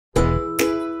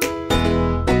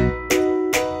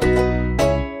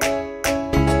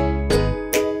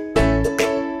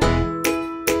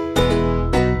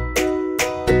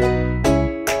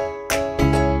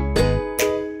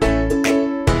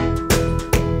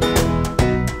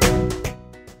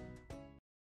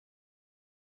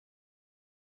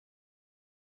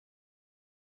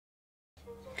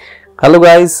Hello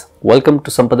guys, welcome to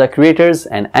Sampada Creators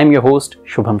and I'm your host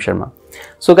Shubham Sharma.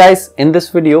 So guys, in this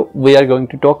video we are going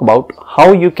to talk about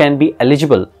how you can be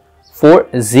eligible for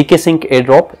Zksync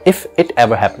airdrop if it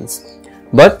ever happens.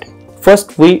 But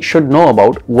first we should know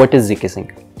about what is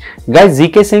Zksync. Guys,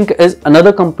 Zksync is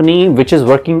another company which is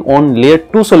working on layer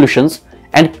 2 solutions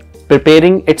and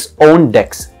preparing its own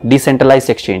DEX, decentralized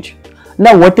exchange.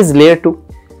 Now what is layer 2?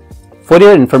 For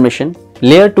your information,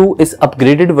 Layer 2 is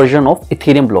upgraded version of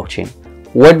Ethereum blockchain.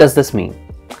 What does this mean?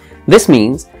 This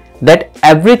means that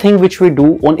everything which we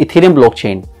do on Ethereum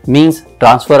blockchain means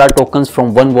transfer our tokens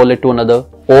from one wallet to another,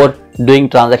 or doing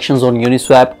transactions on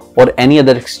Uniswap or any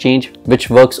other exchange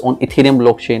which works on Ethereum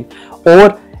blockchain,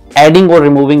 or adding or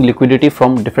removing liquidity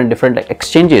from different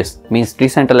exchanges, means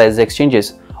decentralized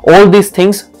exchanges. All these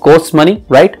things cost money,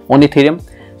 right, on Ethereum.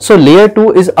 So layer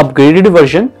 2 is upgraded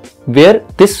version where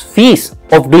this fees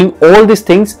of doing all these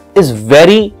things is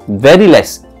very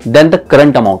less than the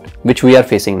current amount which we are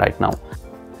facing right now.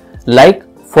 Like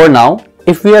for now,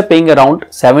 if we are paying around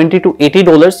 $70 to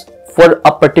 $80 for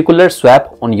a particular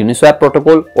swap on Uniswap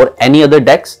protocol or any other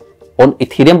DEX on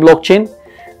Ethereum blockchain,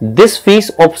 this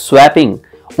fees of swapping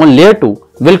on layer 2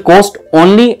 will cost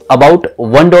only about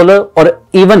 $1 or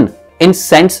even in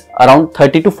cents around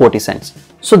 30 to 40 cents.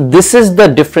 So this is the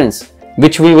difference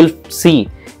which we will see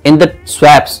in the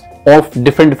swaps of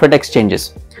different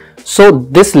exchanges. So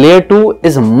this layer 2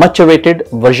 is a much awaited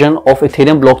version of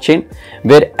Ethereum blockchain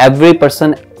where every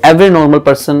normal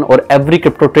person or every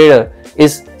crypto trader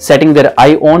is setting their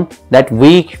eye on that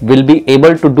we will be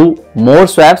able to do more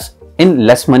swaps in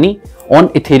less money on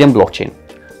Ethereum blockchain.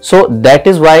 So that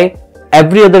is why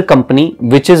every other company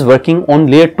which is working on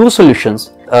layer 2 solutions,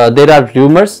 there are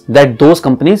rumors that those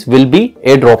companies will be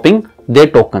airdropping their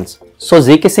tokens. So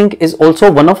Zksync is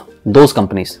also one of those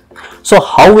companies. So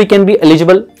how we can be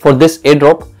eligible for this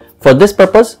airdrop? For this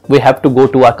purpose, we have to go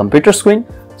to our computer screen.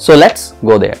 So let's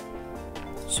go there.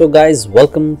 So guys,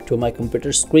 welcome to my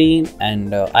computer screen,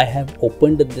 and I have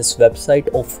opened this website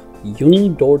of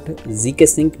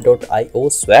uni.zksync.io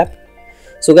swap.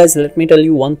 So guys, let me tell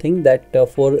you one thing, that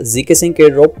for Zksync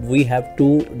airdrop, we have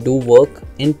to do work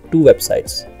in two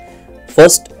websites.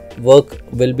 First work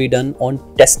will be done on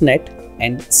testnet,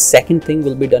 and second thing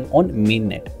will be done on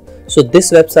Mainnet. So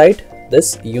this website,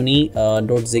 this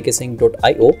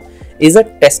uni.zksync.io is a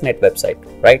testnet website,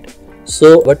 right?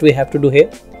 So what we have to do here,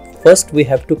 first we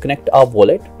have to connect our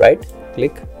wallet, right?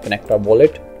 Click connect our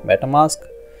wallet, MetaMask,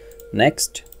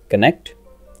 next connect.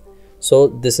 So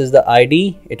this is the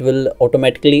ID. It will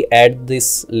automatically add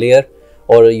this layer,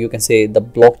 or you can say the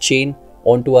blockchain,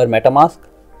 onto our MetaMask.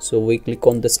 So we click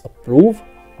on this approve,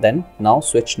 then now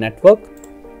switch network,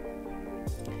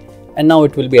 and now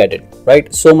it will be added,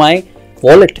 right? So my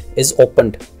wallet is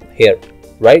opened here,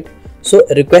 right? So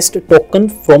request a token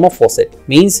from a faucet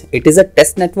means it is a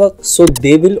test network, so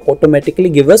they will automatically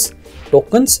give us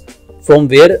tokens from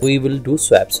where we will do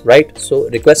swaps, right? So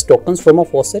request tokens from a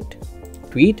faucet,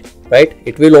 tweet, right?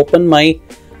 It will open my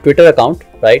Twitter account,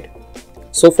 right?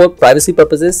 So for privacy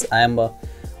purposes, I am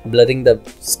blurring the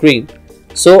screen.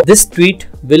 So this tweet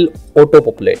will auto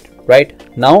populate, right?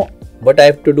 Now what I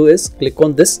have to do is click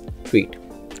on this tweet.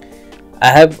 I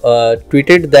have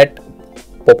tweeted that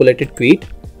populated tweet,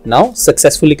 now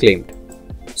successfully claimed.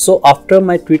 So after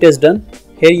my tweet is done,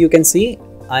 here you can see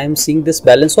I am seeing this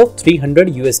balance of 300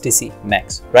 USDC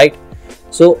max, right?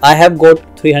 So I have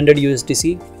got 300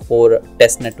 USDC for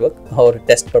test network or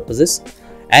test purposes,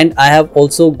 and I have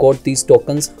also got these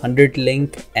tokens 100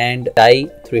 link and DAI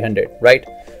 300, right?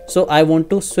 So I want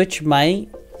to switch my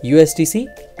USDC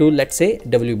to, let's say,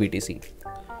 WBTC,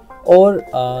 or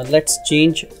let's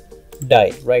change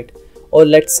DAI, right? Or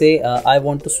let's say I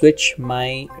want to switch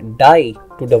my DAI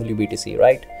to WBTC,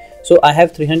 right? So I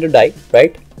have 300 DAI,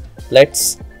 right?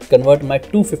 Let's convert my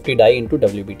 250 DAI into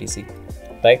WBTC,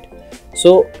 right?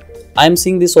 So I'm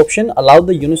seeing this option, allow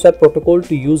the Uniswap protocol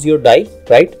to use your DAI,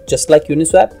 right? Just like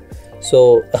Uniswap.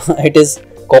 So it is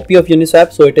copy of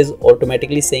Uniswap, so it is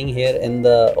automatically saying here in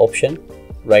the option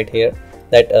right here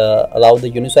that allow the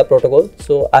Uniswap protocol.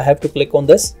 So I have to click on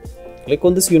this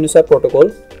Uniswap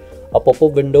protocol. A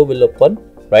pop-up window will open,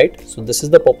 right? So this is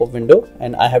the pop-up window,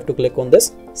 and I have to click on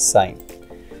this sign.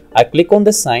 I click on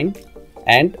this sign,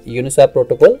 and Uniswap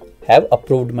protocol have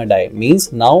approved my DAI,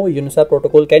 means now Uniswap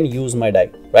protocol can use my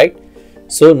DAI, right?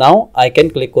 So now I can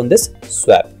click on this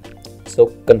swap. So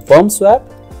confirm swap,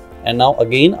 and now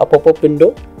again a pop-up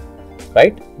window,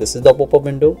 right? This is the pop-up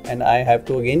window, and I have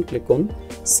to again click on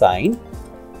sign,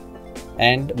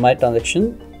 and my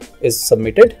transaction is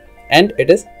submitted and it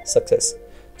is success.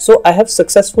 So I have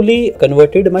successfully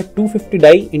converted my 250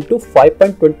 DAI into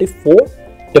 5.24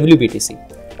 WBTC.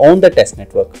 on the test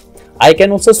network. I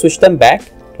can also switch them back,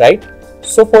 right?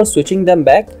 So for switching them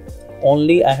back,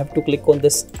 only I have to click on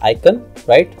this icon,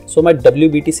 right? So my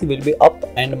WBTC will be up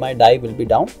and my DAI will be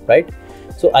down, right?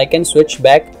 So I can switch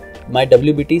back my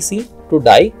WBTC to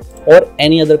DAI or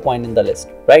any other coin in the list,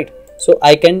 right? So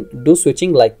I can do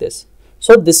switching like this.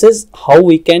 So this is how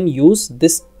we can use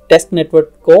this test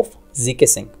network of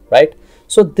Zksync, right?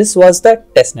 So this was the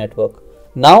test network.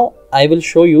 Now I will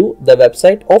show you the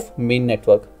website of main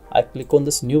network. I click on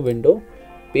this new window,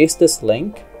 paste this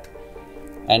link,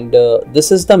 and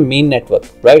this is the main network,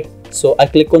 right? So I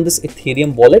click on this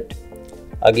Ethereum wallet,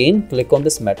 again click on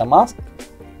this MetaMask,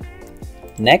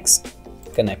 next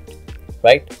connect,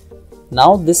 right?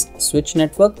 Now this switch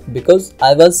network, because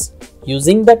I was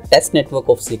using the test network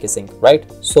of Zksync, right?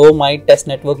 So my test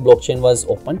network blockchain was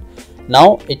open.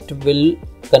 Now it will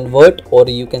convert, or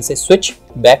you can say switch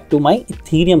back to my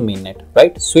Ethereum mainnet,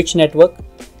 right? Switch network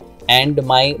and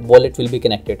my wallet will be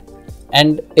connected.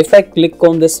 And if I click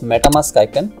on this MetaMask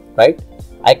icon, right,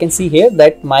 I can see here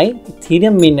that my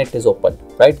Ethereum mainnet is open,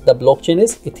 right? The blockchain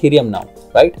is Ethereum now,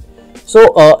 right?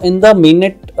 So in the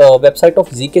mainnet website of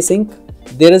Zksync,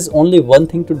 there is only one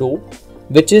thing to do,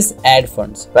 which is add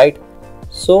funds, right?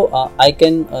 So I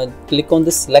can click on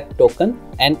this select token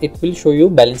and it will show you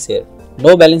balance here.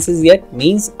 No balances yet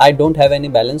means I don't have any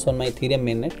balance on my Ethereum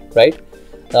mainnet, right?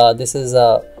 This is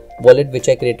a wallet which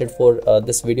I created for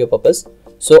this video purpose.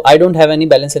 So I don't have any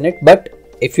balance in it, but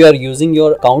if you are using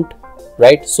your account,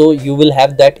 right, so you will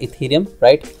have that Ethereum,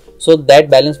 right? So that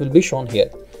balance will be shown here.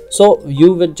 So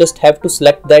you will just have to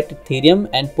select that Ethereum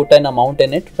and put an amount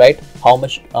in it, right? How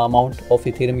much amount of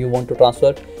Ethereum you want to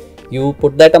transfer. You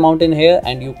put that amount in here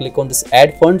and you click on this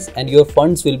add funds and your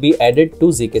funds will be added to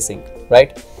Zksync,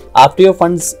 right? After your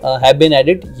funds have been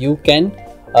added, you can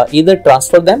either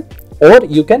transfer them or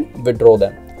you can withdraw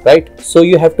them, right? So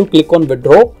you have to click on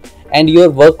withdraw and your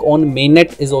work on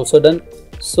mainnet is also done.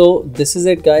 So this is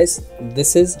it, guys.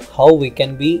 This is how we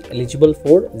can be eligible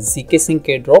for Zksync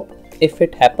airdrop if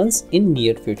it happens in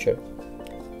near future.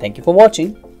 Thank you for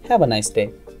watching. Have a nice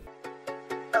day.